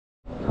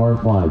Car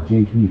 5,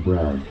 J.P.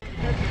 Brown.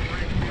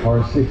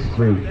 Car 6,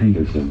 Craig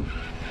Peterson.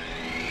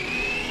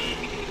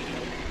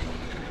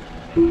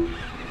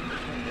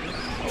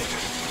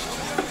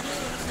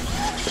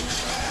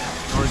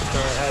 North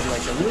Star had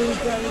like a really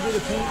trying to do the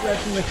paint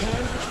wreck in the car.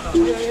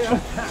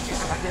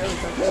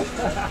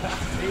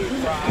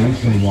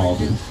 Jason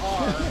Walden.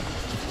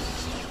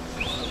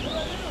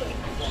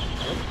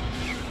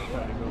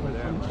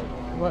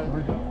 What?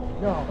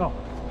 No.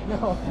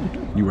 No.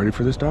 You ready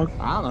for this, dog?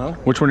 I don't know.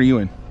 Which one are you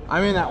in?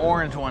 I'm in that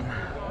orange one.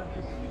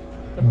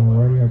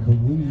 Alrighty, I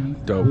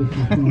believe. Dope.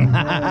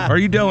 Are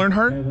you Dale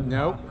Earnhardt?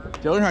 Nope.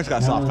 Dale Earnhardt's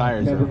got soft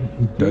tires.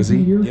 Does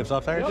he? You have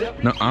soft tires?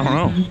 Yep. No, I don't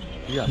know.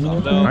 You got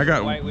soft I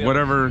got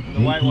whatever.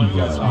 The white one's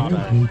got soft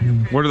tires.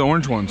 What are the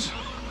orange ones?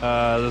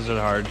 Those are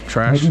hard.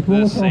 Trash.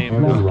 The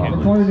same.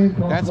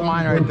 That's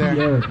mine right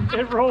there.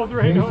 It rolled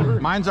right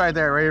over. Mine's right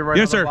there, right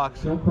Yes, on sir. the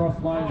box. Don't cross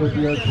lines with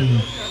the team.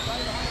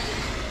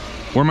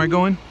 Where am I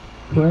going?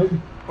 Craig?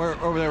 Or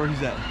over there where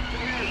he's at.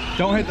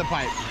 Don't hit the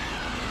pipe.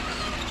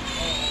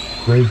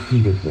 Craig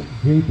Peterson.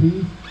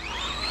 JP?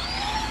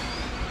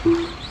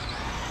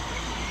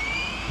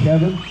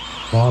 Kevin?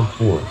 Fog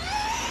 4.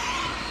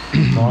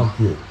 Fog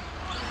 2.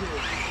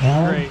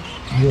 Great.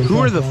 Who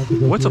are the?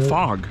 What's a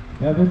fog?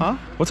 Kevin? Huh?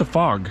 What's a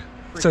fog?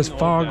 It says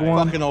fog guy.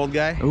 one. Fucking old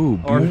guy. Ooh.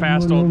 Or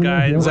fast old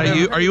guy. Is that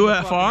you? Are you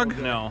at fog?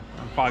 No.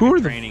 Fog Who are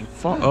and the? training.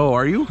 Oh,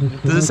 are you?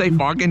 Does it say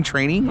fog and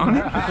training on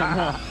it?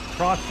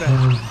 Prospect.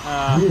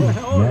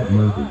 Matt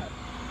Murphy.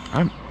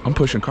 I'm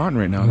pushing cotton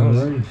right now. That was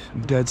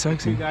dead Two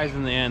sexy. guys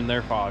in the end,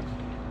 they're fog.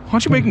 Why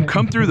don't you make him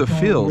come through the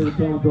field?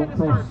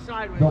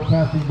 Don't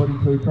pass anybody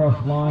until you cross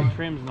the line.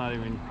 Trim's not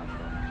even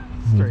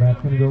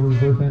Matt's gonna go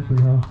reverse entry,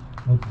 huh?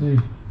 Let's see.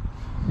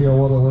 See how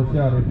well that works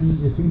out. If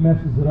he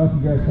messes it up, you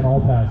guys can all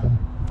pass him.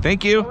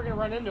 Thank you. We're gonna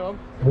run into him.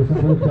 Listen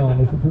to the tone.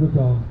 Listen to the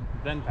tone.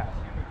 Then pass.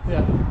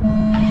 Yeah.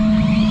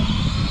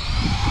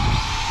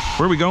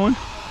 Where are we going?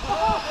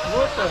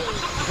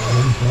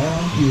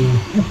 Thank you.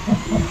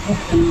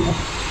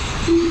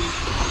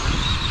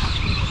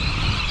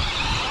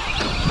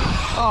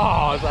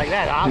 Oh, it's like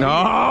that.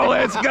 No,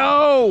 let's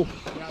go.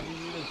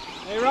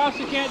 Hey, Ross,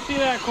 you can't see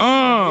that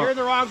corner. You're in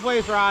the wrong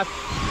place, Ross.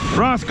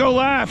 Ross, go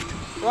left.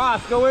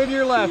 Ross, go into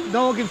your left.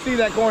 No one can see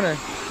that corner.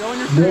 Go in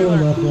your Go trailer.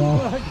 left,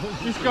 Ross.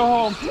 Just go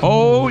home.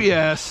 Oh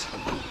yes.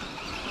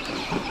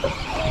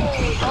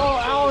 Oh,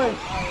 Alan.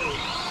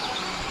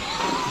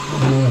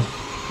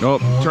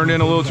 Nope, turned in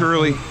a little too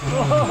early.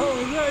 Oh,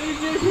 is that you,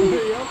 Jason?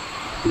 Yep.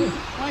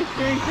 My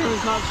steering crew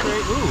is not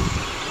straight. Ooh.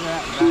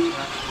 Yeah,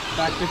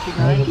 back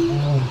 59. Anyways,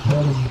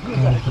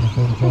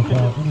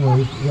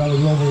 we got a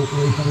real race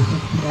number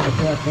 16 on the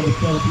track, number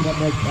 17 up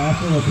next,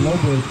 after a low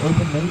break,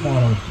 open late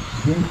model.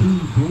 JP,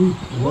 Bruce,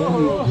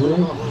 Larry,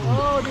 Greg.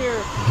 Oh, dear.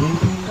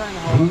 JP,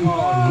 Bruce,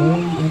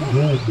 Larry, and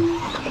Greg.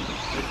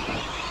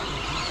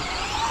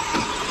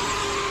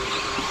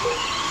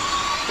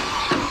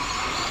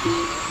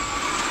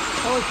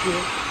 Oh,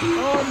 shit.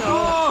 Oh, no.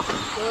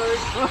 Sorry.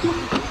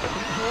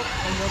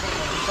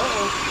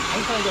 Uh-oh.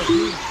 I'm trying to go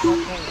through.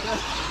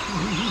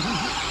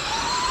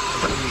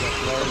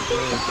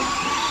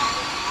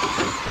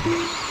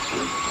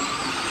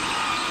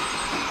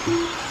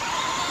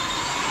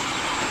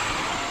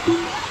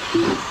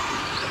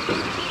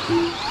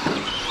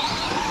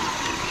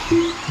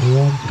 We're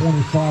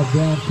 125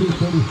 down,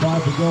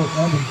 2:35 to go.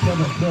 Evan,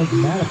 Kevin, Craig,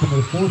 Madison in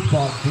the 4th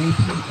spot.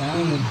 JP,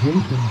 Allen, and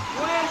Jason.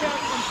 Land out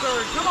from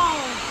third. Come on.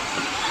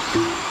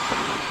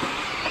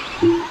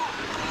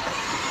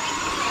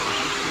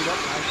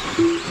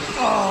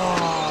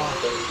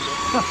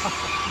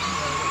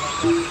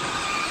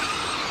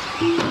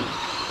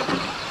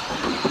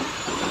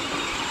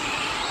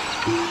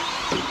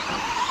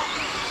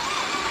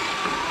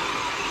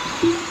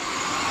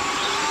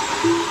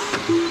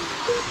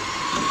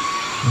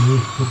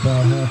 It's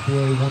about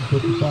halfway,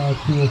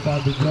 155,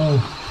 205 to go.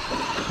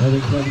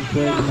 Evan, Kevin,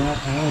 Craig, Matt,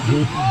 Allen,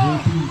 Jason,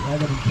 JP,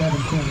 Evan, and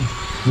Kevin,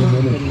 2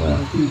 minutes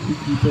left.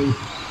 260 pace,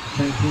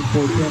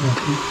 19.410 at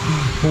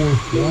 18.4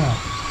 flat.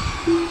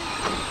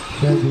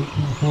 Craig,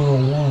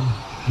 18.401.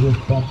 Just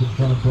bumped in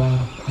front of Brian,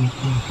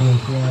 18.4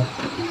 flat.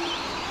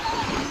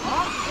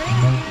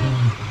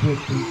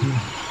 19.6, 18.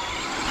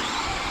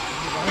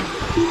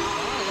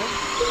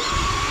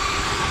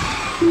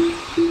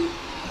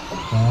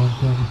 Allen,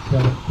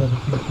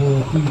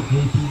 17.402,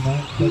 JP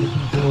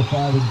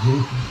 17.405, and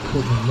Jason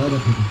putting 11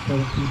 to the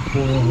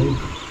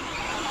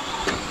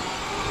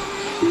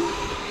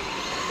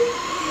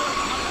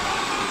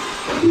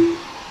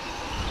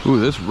 17.408. Ooh,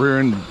 this rear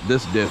end,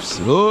 this diff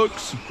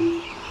sucks.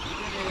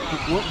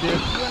 What diff?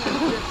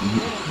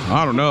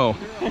 I don't know.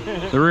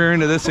 The rear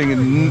end of this thing,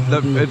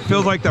 it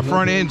feels like the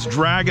front end's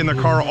dragging the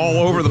car all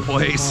over the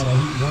place.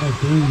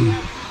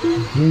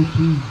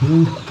 JP,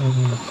 Bruce,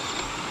 and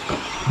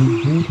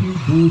JP,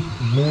 Bruce,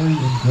 Larry,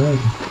 and Greg.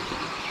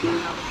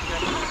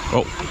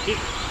 Oh.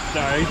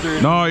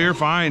 Sorry. No, you're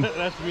fine.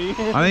 That's me.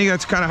 I think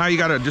that's kind of how you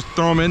got to just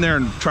throw them in there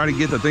and try to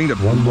get the thing to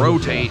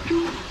rotate.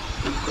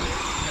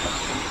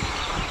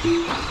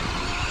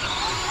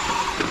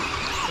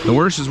 The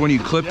worst is when you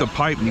clip the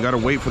pipe and you gotta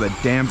wait for the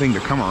damn thing to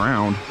come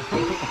around.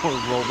 Or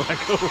roll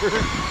back over.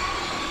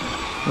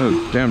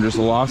 Oh, damn, just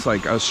lost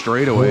like a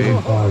straightaway.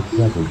 5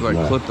 seconds Because I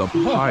left. clipped the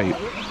pipe.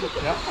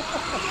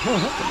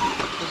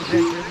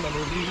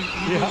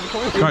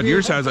 God,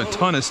 yours has a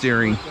ton of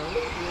steering.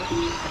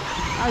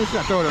 I just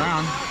gotta throw it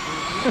around.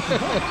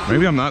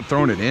 Maybe I'm not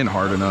throwing it in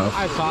hard enough.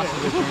 I saw it. I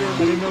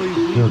didn't know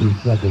he 30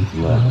 seconds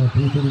left.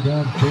 2 to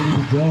down, 30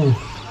 to go.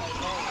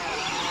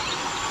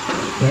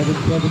 7,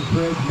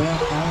 Craig,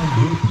 Matt, Alan,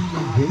 JP,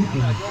 and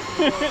Jason.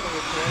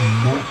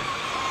 Matt,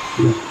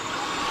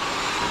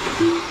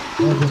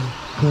 7,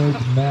 Craig,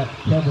 Matt,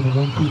 Kevin,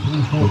 1, 2,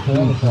 3, 4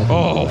 qualified.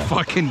 Oh,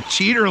 fucking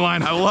cheater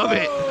line. I love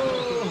it.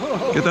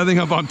 Get that thing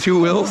up on 2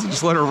 wheels and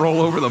just let her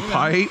roll over the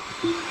pipe.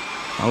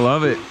 I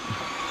love it.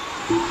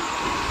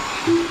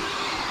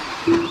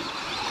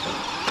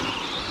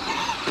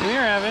 Come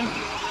here, Evan.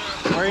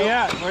 Where you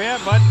at? Where you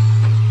at, bud?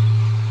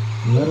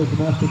 Let us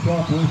master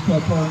clock, race by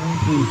car name,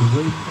 please.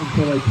 Race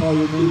until I call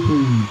your name,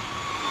 please.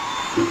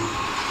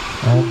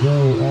 All go,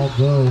 all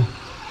go.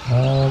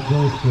 All go,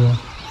 sir.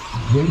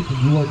 Jason,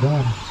 you are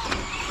done.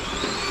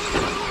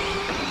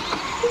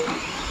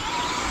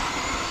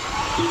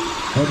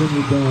 Evan,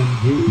 you're done.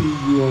 JP,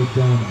 you are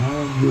done.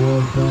 Alan, you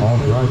are done. All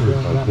drivers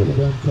are done.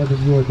 Done. Kevin,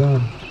 you are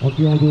done. Once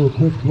you want to do a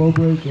quick blow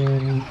break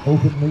and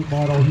open late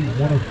model, he's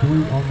 1 of 3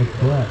 on the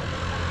track.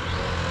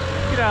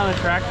 Get out on the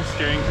track, the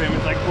steering thing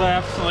was like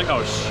left. So I'm like,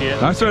 oh shit.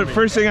 That's what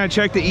first thing I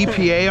checked the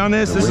EPA on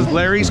this. This is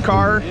Larry's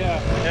car. Yeah.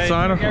 So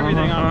I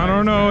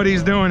don't know what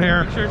he's doing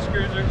here. Make sure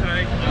screws are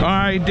tight.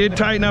 I did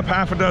tighten up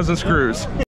half a dozen screws.